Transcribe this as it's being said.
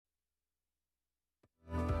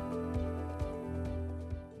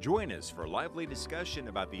Join us for lively discussion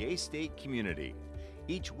about the A-State community.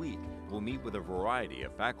 Each week, we'll meet with a variety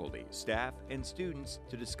of faculty, staff, and students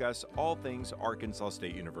to discuss all things Arkansas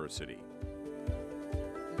State University.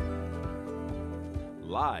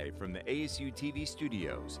 Live from the ASU-TV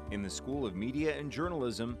studios in the School of Media and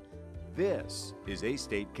Journalism, this is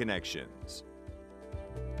A-State Connections.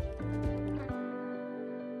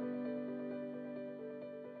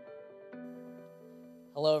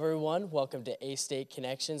 Hello everyone, welcome to A-State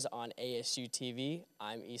Connections on ASU-TV.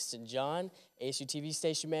 I'm Easton John, ASU-TV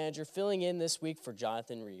station manager, filling in this week for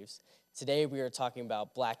Jonathan Reeves. Today we are talking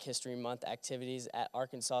about Black History Month activities at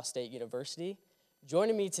Arkansas State University.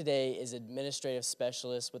 Joining me today is Administrative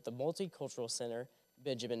Specialist with the Multicultural Center,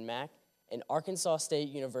 Benjamin Mack, and Arkansas State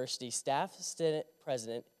University Staff Student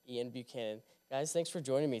President, Ian Buchanan. Guys, thanks for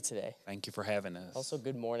joining me today. Thank you for having us. Also,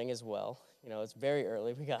 good morning as well. You know, it's very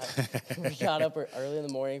early. We got up early in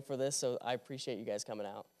the morning for this, so I appreciate you guys coming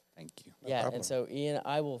out. Thank you. Yeah, and so Ian,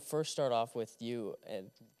 I will first start off with you and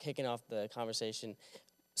kicking off the conversation.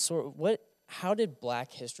 So, how did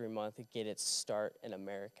Black History Month get its start in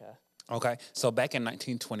America? Okay, so back in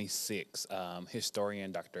 1926,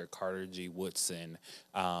 historian Dr. Carter G. Woodson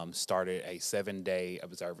started a 7-day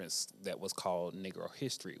observance that was called Negro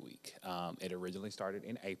History Week. It originally started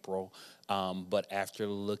in April, but after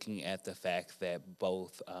looking at the fact that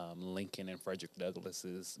both Lincoln and Frederick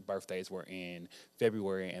Douglass's birthdays were in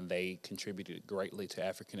February and they contributed greatly to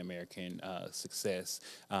African-American success,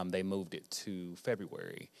 they moved it to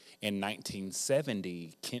February. In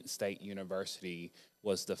 1970, Kent State University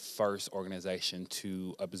was the first organization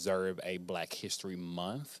to observe a Black History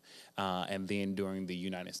Month. And then during the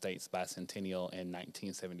United States bicentennial in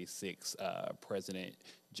 1976, President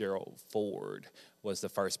Gerald Ford was the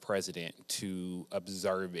first president to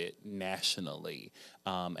observe it nationally.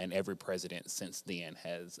 And every president since then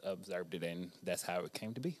has observed it, and that's how it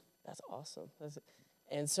came to be. That's awesome.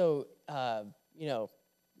 And so,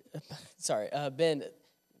 Ben,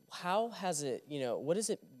 how has it, what does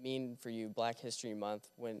it mean for you, Black History Month,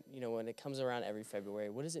 when it comes around every February?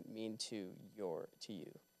 What does it mean to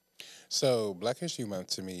you? So Black History Month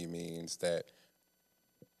to me means that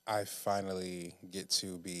I finally get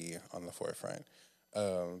to be on the forefront.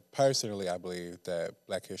 Personally, I believe that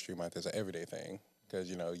Black History Month is an everyday thing because,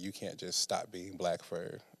 you can't just stop being Black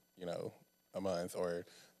for, a month or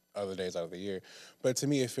other days out of the year. But to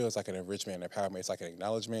me, it feels like an enrichment and empowerment. It's like an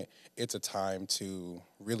acknowledgement. It's a time to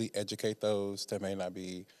really educate those that may not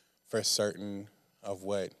be for certain of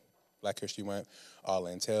what Black History Month all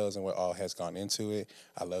entails and what all has gone into it.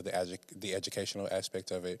 I love the educational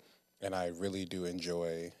aspect of it, and I really do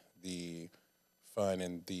enjoy the fun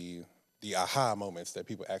and the aha moments that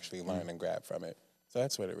people actually learn and grab from it. So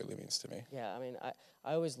that's what it really means to me. Yeah, I mean,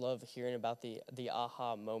 I always love hearing about the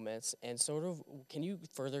aha moments, and sort of, can you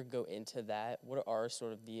further go into that? What are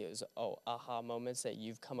sort of these aha moments that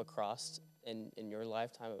you've come across in your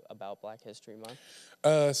lifetime about Black History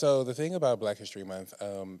Month? So the thing about Black History Month,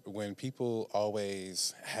 when people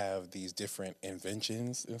always have these different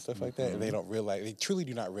inventions and stuff like that, and they truly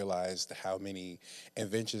do not realize how many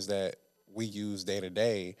inventions that we use day to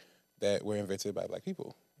day that were invented by Black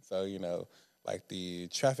people. So, like the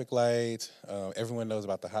traffic light, everyone knows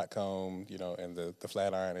about the hot comb, and the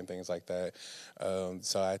flat iron and things like that.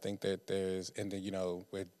 So I think that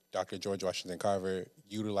with Dr. George Washington Carver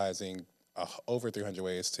utilizing over 300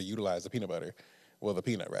 ways to utilize the peanut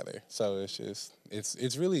rather. So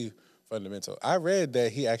it's really fundamental. I read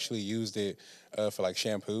that he actually used it for like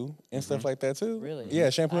shampoo and stuff like that too. Really?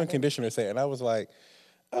 Yeah, shampoo and conditioner set. And I was like,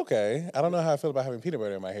 okay, I don't know how I feel about having peanut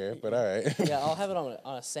butter in my hair, but all right. Yeah, I'll have it on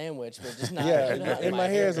a sandwich, but just not. Yeah, in my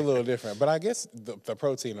hair is a little different, but I guess the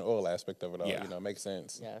protein and oil aspect of it all, makes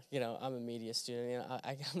sense. Yeah, I'm a media student.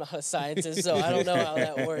 I'm not a scientist, so I don't know how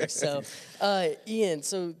that works. So, Ian,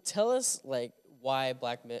 so tell us why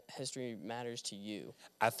Black History matters to you.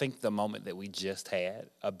 I think the moment that we just had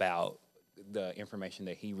about the information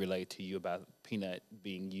that he relayed to you about peanut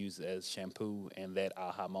being used as shampoo and that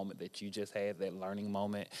aha moment that you just had, that learning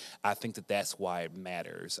moment, I think that that's why it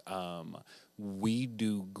matters. We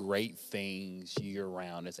do great things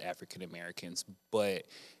year-round as African Americans, but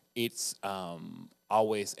it's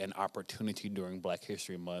always an opportunity during Black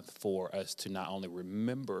History Month for us to not only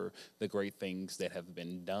remember the great things that have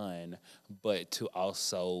been done, but to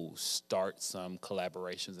also start some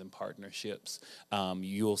collaborations and partnerships.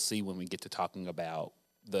 You'll see when we get to talking about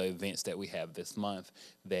the events that we have this month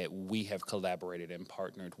that we have collaborated and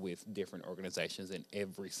partnered with different organizations in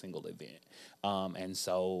every single event. And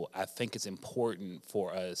so I think it's important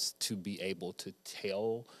for us to be able to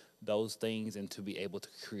tell those things and to be able to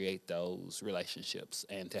create those relationships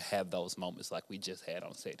and to have those moments like we just had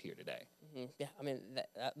on set here today. Yeah, I mean,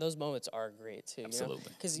 those moments are great too. Absolutely.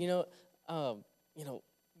 Because you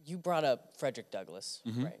brought up Frederick Douglass,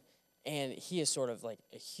 right? And he is sort of like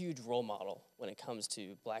a huge role model when it comes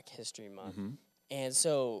to Black History Month. And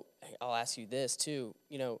so I'll ask you this too.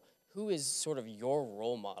 Who is sort of your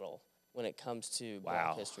role model when it comes to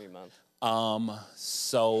Black History Month?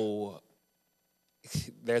 So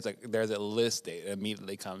there's a list that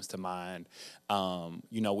immediately comes to mind.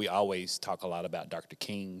 We always talk a lot about Dr.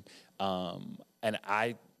 King, and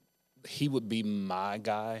he would be my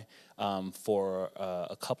guy for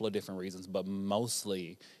a couple of different reasons, but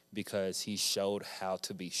mostly because he showed how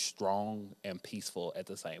to be strong and peaceful at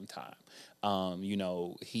the same time.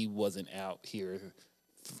 He wasn't out here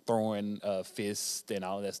throwing fists and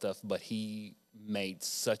all of that stuff, but he made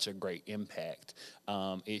such a great impact.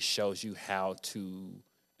 It shows you how to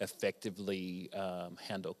effectively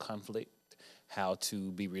handle conflict, how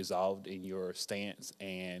to be resolved in your stance,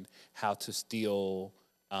 and how to still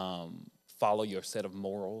follow your set of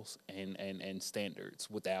morals and standards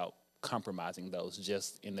without compromising those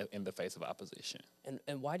just in the face of opposition.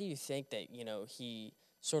 And why do you think that he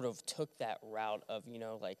sort of took that route of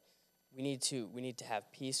like we need to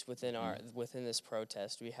have peace within within this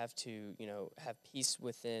protest. We have to have peace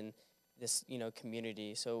within this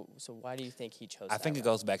community. So why do you think he chose? I think it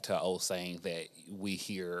goes back to an old saying that we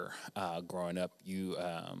hear growing up.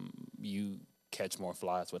 You catch more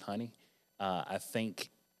flies with honey. I think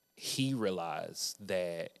he realized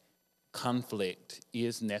that conflict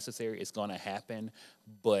is necessary. It's going to happen,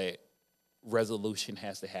 but resolution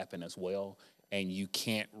has to happen as well. And you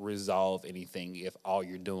can't resolve anything if all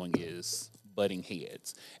you're doing is butting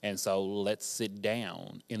heads. And so let's sit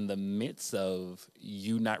down in the midst of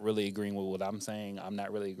you not really agreeing with what I'm saying. I'm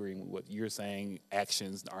not really agreeing with what you're saying.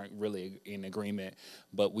 Actions aren't really in agreement,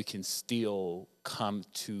 but we can still come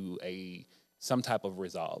to some type of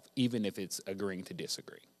resolve, even if it's agreeing to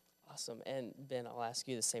disagree. Awesome. And Ben, I'll ask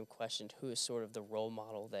you the same question. Who is sort of the role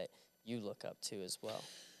model that you look up to as well?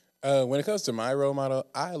 When it comes to my role model,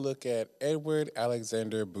 I look at Edward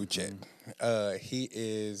Alexander Buchanan. He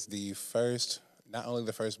is not only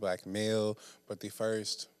the first Black male, but the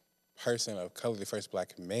first person of color, the first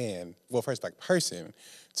Black person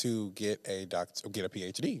to get a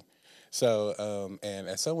PhD. So, and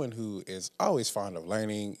as someone who is always fond of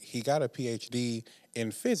learning, he got a PhD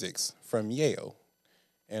in physics from Yale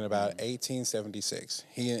in about 1876.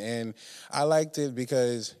 And I liked it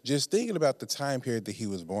because just thinking about the time period that he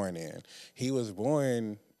was born in,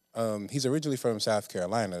 he's originally from South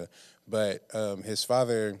Carolina, but his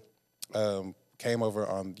father came over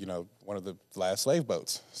on, one of the last slave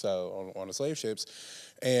boats, so on the slave ships,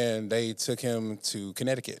 and they took him to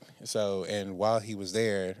Connecticut. So, and while he was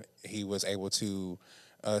there, he was able to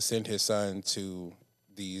send his son to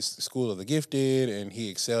the School of the Gifted, and he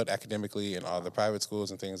excelled academically in all the private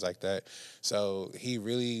schools and things like that. So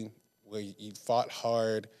he fought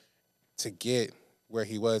hard to get where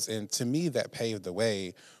he was, and to me, that paved the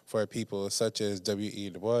way for people such as W.E.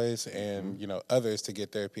 Du Bois and others to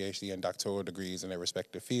get their PhD and doctoral degrees in their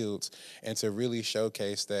respective fields, and to really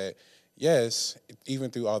showcase that yes,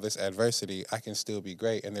 even through all this adversity, I can still be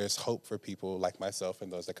great, and there's hope for people like myself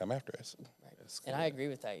and those that come after us. And I agree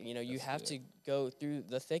with that. You have to go through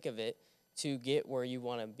the thick of it to get where you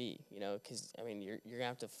want to be, because, you're going to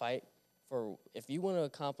have to fight for, if you want to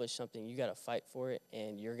accomplish something, you got to fight for it,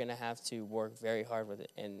 and you're going to have to work very hard with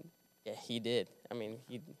it. And yeah, he did.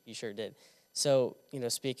 He sure did. So,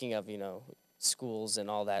 speaking of, schools and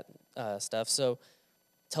all that stuff, so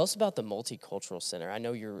tell us about the Multicultural Center. I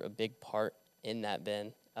know you're a big part in that,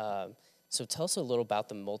 Ben. So tell us a little about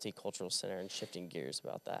the Multicultural Center and shifting gears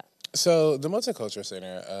about that. So the Multicultural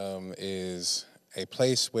Center is a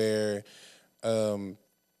place where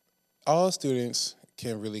all students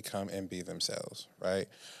can really come and be themselves, right?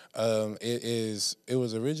 It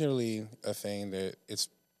was originally a thing that it's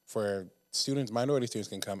for minority students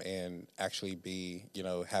can come and actually be,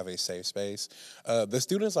 have a safe space. The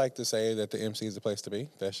students like to say that the MC is the place to be.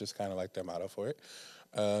 That's just kind of like their motto for it.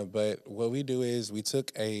 But what we do is we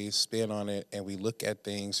took a spin on it and we look at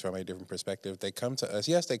things from a different perspective. They come to us.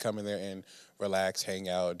 Yes, they come in there and relax, hang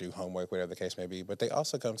out, do homework, whatever the case may be. But they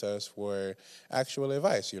also come to us for actual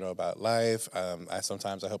advice, about life.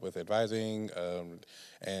 Sometimes I help with advising.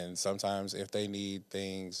 And sometimes if they need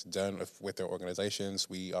things done with their organizations,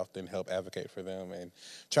 we often help advocate for them and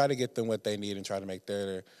try to get them what they need and try to make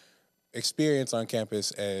their experience on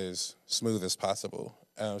campus as smooth as possible.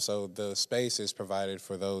 So the space is provided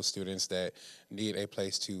for those students that need a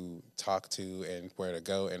place to talk to and where to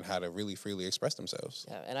go and how to really freely express themselves.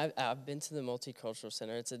 Yeah, and I've been to the Multicultural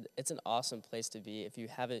Center. It's an awesome place to be. If you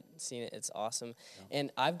haven't seen it, it's awesome. Yeah.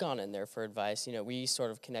 And I've gone in there for advice. You know, we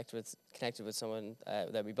sort of connected with someone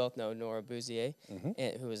that we both know, Nora Bouzier,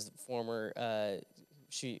 who is former.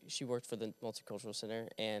 She worked for the Multicultural Center,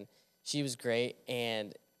 and she was great.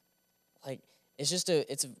 And like, it's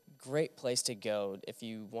a great place to go if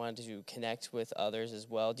you wanted to connect with others as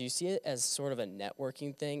well. Do you see it as sort of a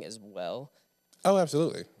networking thing as well? Oh,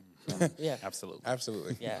 absolutely. Yeah, Absolutely.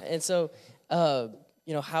 Absolutely. yeah. And so,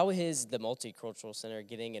 you know, how is the Multicultural Center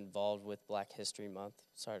getting involved with Black History Month?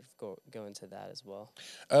 Sorry to go into that as well.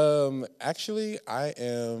 Actually, I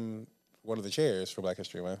am one of the chairs for Black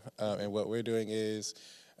History Month, and what we're doing is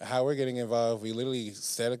how we're getting involved. We literally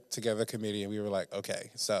set together a committee, and we were like, okay,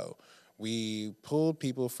 so we pulled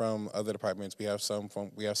people from other departments. We have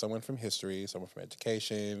someone from history, someone from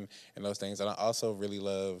education, and those things. And I also really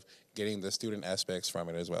love getting the student aspects from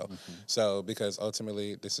it as well. So because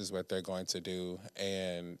ultimately this is what they're going to do,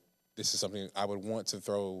 and this is something I would want to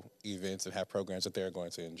throw events and have programs that they're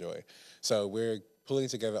going to enjoy. So we're pulling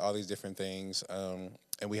together all these different things,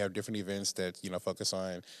 and we have different events that focus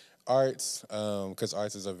on arts, because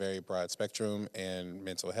arts is a very broad spectrum, and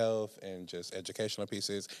mental health, and just educational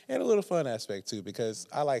pieces, and a little fun aspect too, because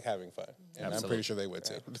I like having fun, and Absolutely. I'm pretty sure they would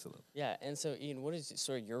too. Absolutely. Yeah, and so Ian, what is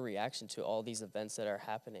sort of your reaction to all these events that are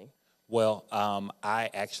happening? Well,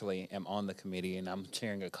 I actually am on the committee, and I'm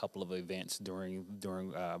chairing a couple of events during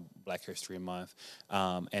Black History Month,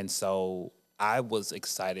 and so I was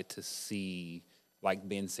excited to see, like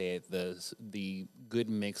Ben said, the good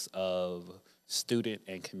mix of student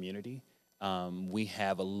and community. We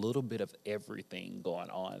have a little bit of everything going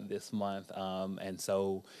on this month, and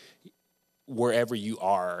so wherever you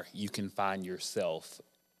are, you can find yourself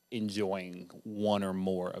enjoying one or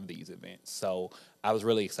more of these events. So I was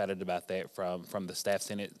really excited about that from the Staff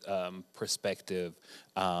Senate perspective.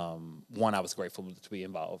 One, I was grateful to be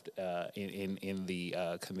involved in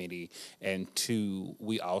the committee, and two,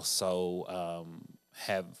 we also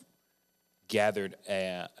have gathered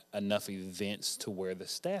enough events to where the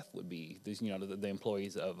staff would be, the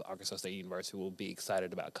employees of Arkansas State University will be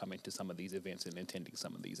excited about coming to some of these events and attending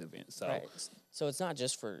some of these events. So, right. So it's not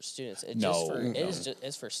just for students.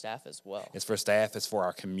 It's for staff as well. It's for staff. It's for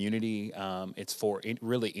our community. It's for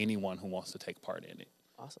really anyone who wants to take part in it.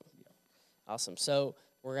 Awesome. Yeah. Awesome. So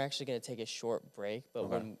we're actually going to take a short break, but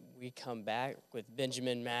when we come back with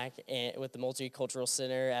Benjamin Mack and with the Multicultural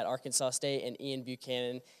Center at Arkansas State, and Ian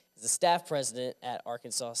Buchanan is the staff president at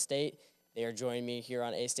Arkansas State. They are joining me here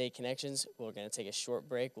on A-State Connections. We're going to take a short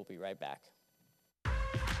break. We'll be right back.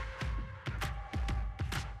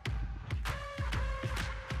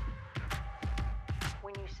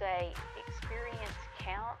 When you say experience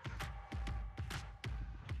counts,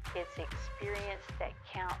 it's experience that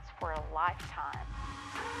counts for a lifetime.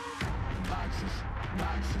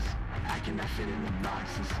 Boxes, I cannot fit in the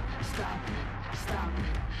boxes. Stop it,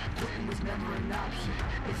 quitting was never an option.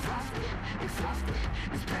 Exhausted,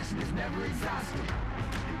 this passion is never exhausted.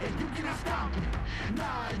 And you cannot stop it,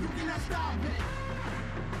 nah, you cannot stop it.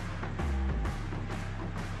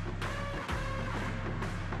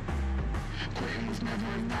 Quitting was never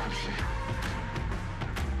an option.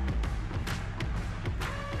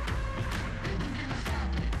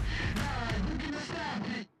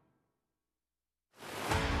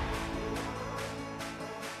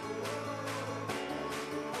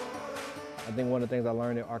 I think one of the things I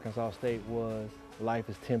learned at Arkansas State was life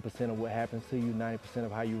is 10% of what happens to you, 90%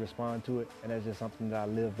 of how you respond to it, and that's just something that I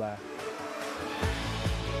live by.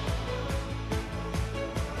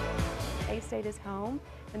 A-State is home,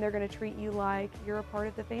 and they're going to treat you like you're a part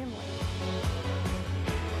of the family.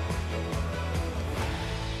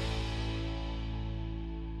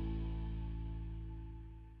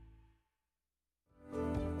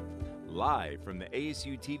 Live from the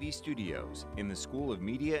ASU-TV studios in the School of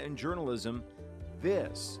Media and Journalism,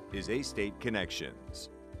 this is A-State Connections.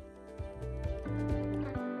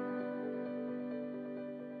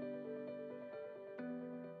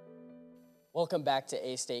 Welcome back to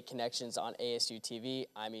A-State Connections on ASU-TV.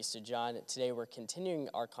 I'm Easton John. Today we're continuing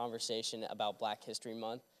our conversation about Black History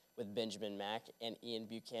Month with Benjamin Mack and Ian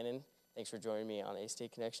Buchanan. Thanks for joining me on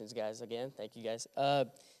A-State Connections, guys, again. Thank you, guys.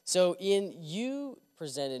 So, Ian, you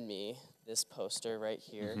presented me this poster right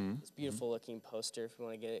here, this beautiful-looking poster, if you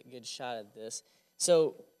want to get a good shot at this.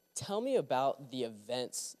 So, Tell me about the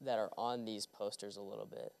events that are on these posters a little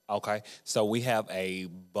bit. Okay, so we have a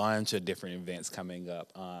bunch of different events coming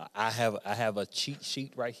up. I have a cheat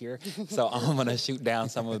sheet right here, so I'm gonna shoot down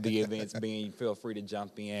some of the events. Being, feel free to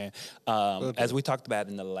jump in. As we talked about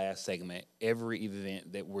in the last segment, every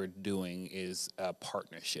event that we're doing is a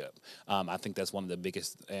partnership. I think that's one of the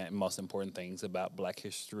biggest and most important things about Black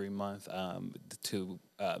History Month, to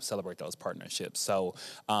celebrate those partnerships. So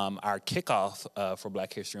our kickoff for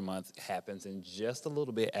Black History Month happens in just a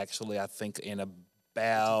little bit. Actually, I think in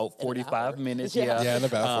about 45 minutes. Yeah, in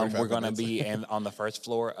about 45 we're going to minutes. be on the first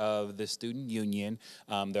floor of the student union.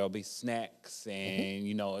 There'll be snacks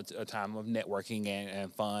and, a time of networking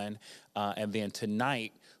and fun. And then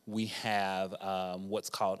tonight, we have what's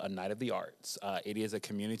called a Night of the Arts. It is a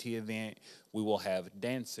community event. We will have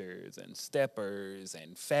dancers and steppers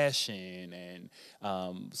and fashion,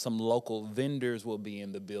 and some local vendors will be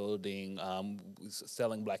in the building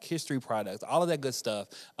selling Black history products. All of that good stuff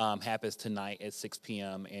happens tonight at 6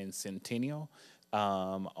 p.m. in Centennial.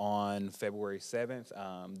 On February 7th,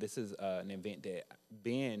 this is an event that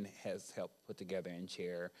Ben has helped put together and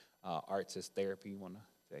chair. Arts is Therapy. You want to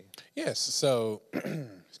say? Yes. So,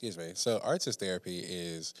 excuse me. So, Arts is Therapy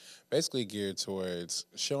is basically geared towards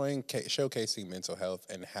showcasing mental health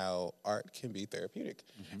and how art can be therapeutic.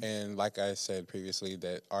 Mm-hmm. And like I said previously,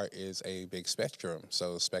 that art is a big spectrum.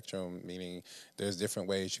 So, spectrum meaning there's different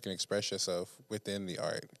ways you can express yourself within the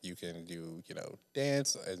art. You can do,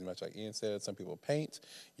 dance, as much like Ian said. Some people paint.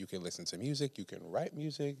 You can listen to music. You can write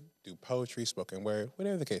music, do poetry, spoken word,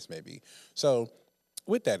 whatever the case may be. So,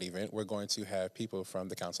 with that event, we're going to have people from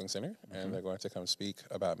the counseling center, mm-hmm. and they're going to come speak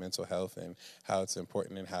about mental health and how it's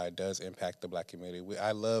important and how it does impact the Black community.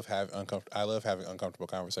 I love having uncomfortable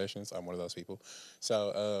conversations. I'm one of those people.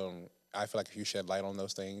 So I feel like if you shed light on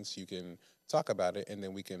those things, you can talk about it, and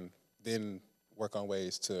then we can then work on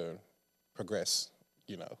ways to progress,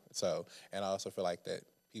 So, and I also feel like that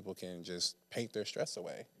people can just paint their stress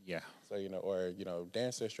away. Yeah. So, or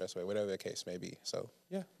dance their stress away, whatever the case may be. So,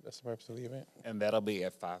 yeah, that's the purpose of the event. And that'll be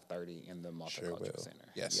at 5:30 in the Multicultural Center.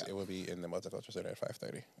 Yes, It will be in the Multicultural Center at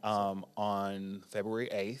 5:30. On February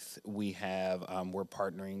 8th, we have, we're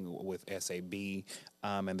partnering with SAB,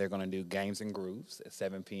 and they're going to do Games and Grooves at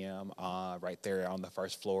 7 p.m. Right there on the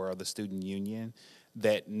first floor of the Student Union.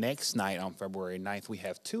 That next night on February 9th, we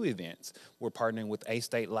have two events. We're partnering with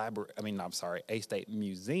A-State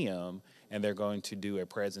Museum, and they're going to do a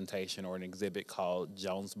presentation or an exhibit called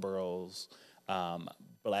Jonesboro's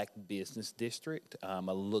Black Business District, a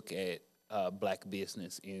look at Black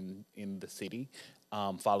business in the city.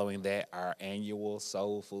 Following that, our annual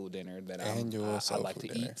soul food dinner that I like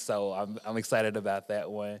to eat. So I'm excited about that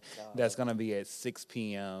one. That's going to be at 6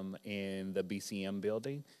 p.m. in the BCM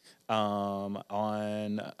building.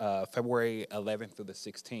 On February 11th through the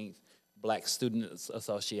 16th, Black Students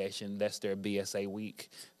Association, that's their BSA week.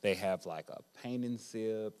 They have like a paint and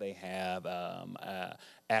sip. They have a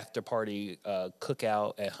after party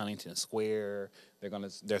cookout at Huntington Square.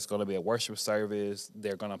 There's gonna be a worship service.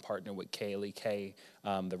 They're gonna partner with KLEK,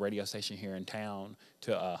 the radio station here in town,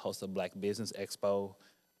 to host a Black Business Expo.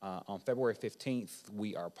 On February 15th,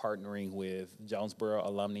 we are partnering with Jonesboro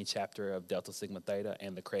Alumni Chapter of Delta Sigma Theta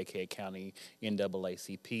and the Craighead County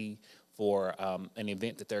NAACP for an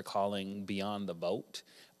event that they're calling Beyond the Vote.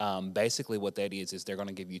 Basically what that is they're going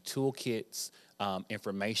to give you toolkits,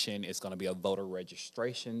 information. It's going to be a voter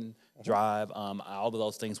registration drive. All of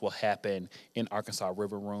those things will happen in Arkansas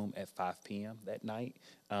River Room at 5 p.m. that night.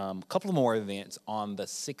 A couple of more events. On the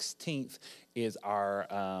 16th is our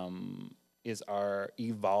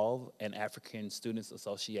Evolve and African Students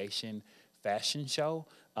Association fashion show.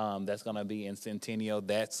 That's going to be in Centennial.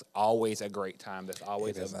 That's always a great time. That's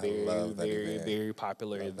always a very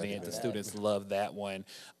popular event. The students love that one.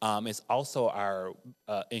 It's also our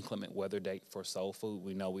inclement weather date for soul food.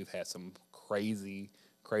 We know we've had some crazy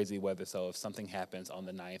weather, so if something happens on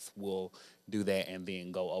the 9th, we'll do that and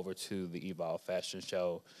then go over to the Evolve fashion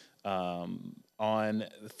show. On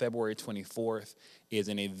February 24th is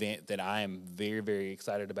an event that I am very, very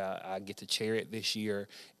excited about. I get to chair it this year.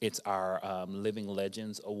 It's our Living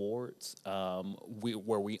Legends Awards,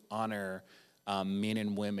 where we honor men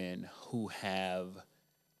and women who have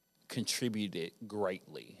contributed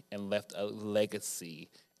greatly and left a legacy,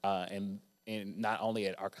 and not only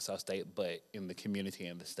at Arkansas State, but in the community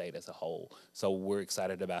and the state as a whole. So we're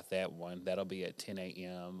excited about that one. That'll be at 10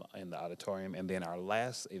 a.m. in the auditorium. And then our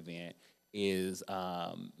last event is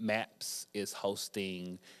MAPS is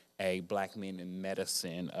hosting a Black Men in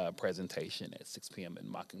Medicine presentation at 6 p.m. in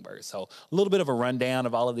Mockingbird. So a little bit of a rundown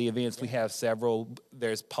of all of the events. We have several.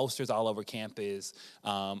 There's posters all over campus.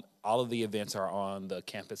 All of the events are on the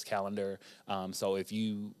campus calendar. So if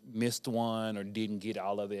you missed one or didn't get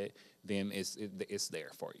all of it, then it's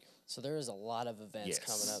there for you. So there is a lot of events Yes.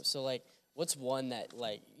 coming up. So like, what's one that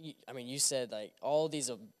like, you said like all these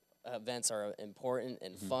events are important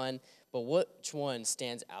and fun, but which one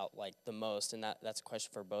stands out like the most? And that's a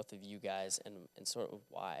question for both of you guys, and sort of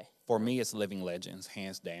why. For me, it's Living Legends,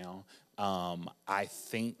 hands down. I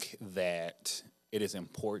think that it is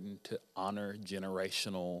important to honor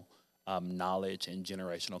generational knowledge and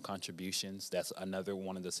generational contributions. That's another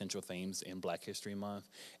one of the central themes in Black History Month.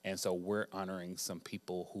 And so we're honoring some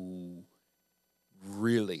people who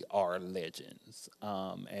really are legends.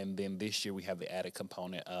 And then this year we have the added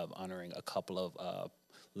component of honoring a couple of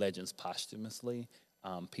legends posthumously,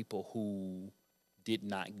 people who did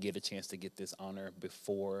not get a chance to get this honor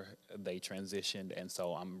before they transitioned. And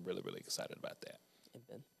so I'm really, really excited about that. And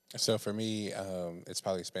Ben? So for me, it's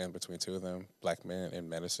probably spanned between two of them, Black Men in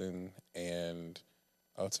Medicine, and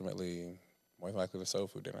ultimately, more than likely, the Soul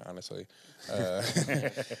Food Dinner, honestly.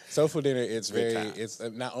 Soul Food Dinner, it's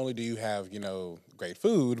not only do you have, great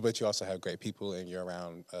food, but you also have great people, and you're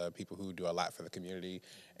around people who do a lot for the community,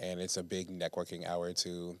 and it's a big networking hour,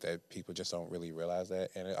 too, that people just don't really realize that,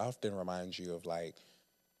 and it often reminds you of, like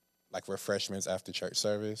refreshments after church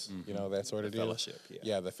service, that sort of deal. Fellowship,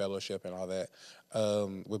 Yeah, the fellowship and all that.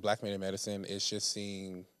 With Black Men in Medicine, it's just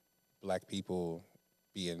seeing Black people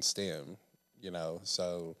be in STEM,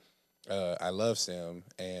 so I love STEM,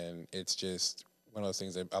 and it's just one of those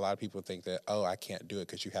things that a lot of people think that, oh, I can't do it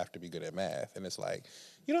because you have to be good at math. And it's like,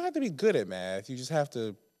 you don't have to be good at math. You just have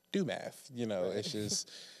to do math. It's just,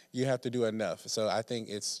 you have to do enough. So I think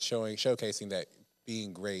it's showcasing that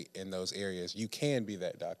being great in those areas, you can be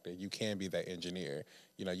that doctor, you can be that engineer,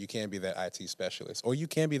 you can be that IT specialist, or you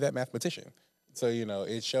can be that mathematician. So,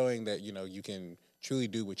 it's showing that, you can truly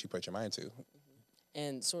do what you put your mind to.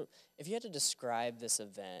 And so if you had to describe this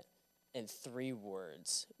event in 3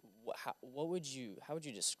 words, how would you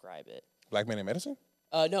describe it? Black Men in Medicine?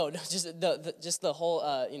 No, just the whole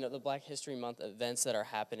the Black History Month events that are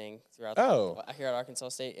happening throughout here at Arkansas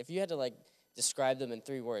State. If you had to describe them in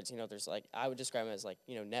 3 words, there's I would describe them as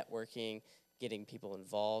networking, getting people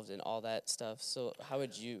involved, and all that stuff. So how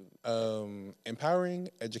would you? Empowering,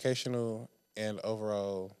 educational, and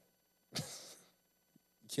overall,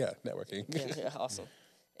 networking. Yeah, awesome.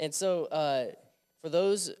 And so for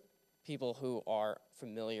those people who are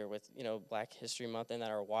familiar with Black History Month and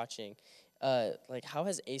that are watching,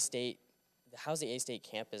 how's the A-State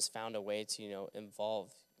campus found a way to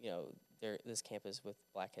involve this campus with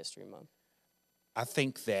Black History Month? I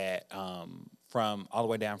think that from all the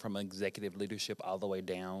way down, from executive leadership all the way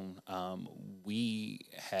down, we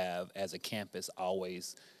have, as a campus,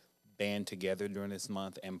 always band together during this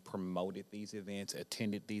month and promoted these events,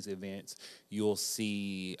 attended these events. You'll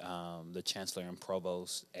see the chancellor and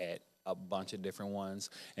provost at a bunch of different ones.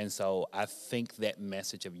 And so I think that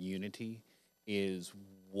message of unity is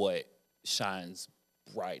what shines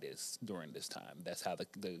brightest during this time. That's how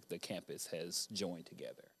the campus has joined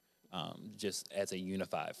together, just as a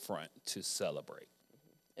unified front to celebrate.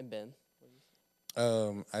 And Ben, what do you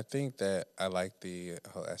think? I think that I like the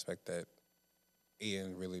whole aspect that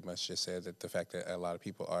Ian really much just said, that the fact that a lot of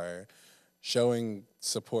people are showing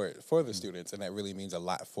support for the students, and that really means a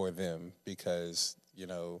lot for them because,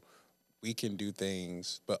 we can do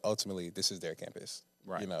things, but ultimately this is their campus,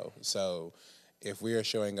 right? So if we are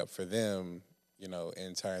showing up for them,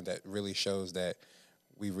 in turn, that really shows that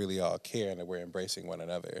we really all care and that we're embracing one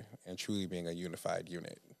another and truly being a unified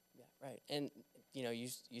unit. Yeah, right. And,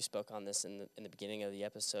 you spoke on this in the beginning of the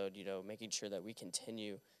episode, making sure that we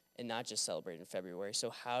continue and not just celebrate in February.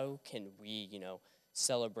 So how can we,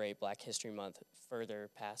 celebrate Black History Month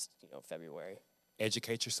further past, February?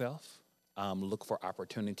 Educate yourself. Look for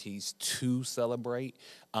opportunities to celebrate.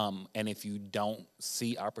 And if you don't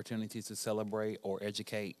see opportunities to celebrate or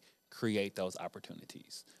educate, create those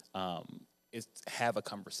opportunities. Have a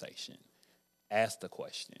conversation. Ask the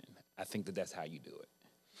question. I think that's how you do it.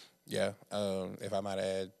 Yeah. If I might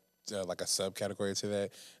add, like a subcategory to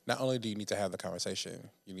that, not only do you need to have the conversation,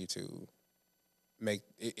 you need to make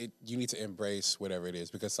it. You need to embrace whatever it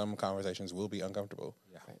is, because some conversations will be uncomfortable.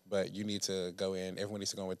 Yeah. Right. But you need to go in. Everyone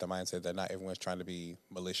needs to go in with the mindset that not everyone's trying to be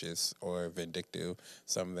malicious or vindictive.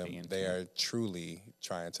 Some of them, they are truly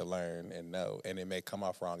trying to learn and know, and it may come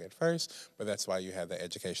off wrong at first, but that's why you have the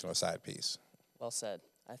educational side piece. Well said.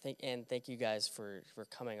 I think, and thank you guys for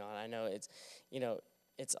coming on. I know it's,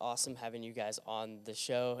 It's awesome having you guys on the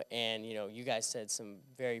show, and you guys said some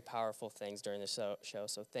very powerful things during the show,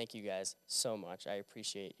 so thank you guys so much. I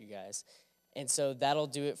appreciate you guys. And so that'll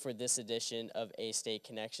do it for this edition of A-State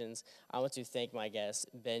Connections. I want to thank my guests,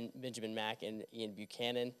 Benjamin Mack and Ian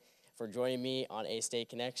Buchanan, for joining me on A-State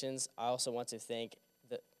Connections. I also want to thank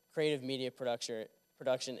the creative media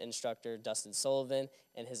production instructor, Dustin Sullivan,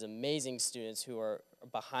 and his amazing students who are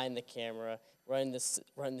behind the camera, running the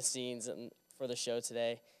scenes for the show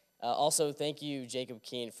today. Also, thank you, Jacob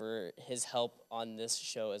Keene, for his help on this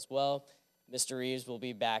show as well. Mr. Reeves will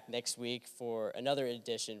be back next week for another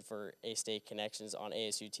edition for A-State Connections on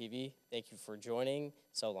ASU-TV. Thank you for joining.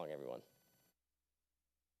 So long, everyone.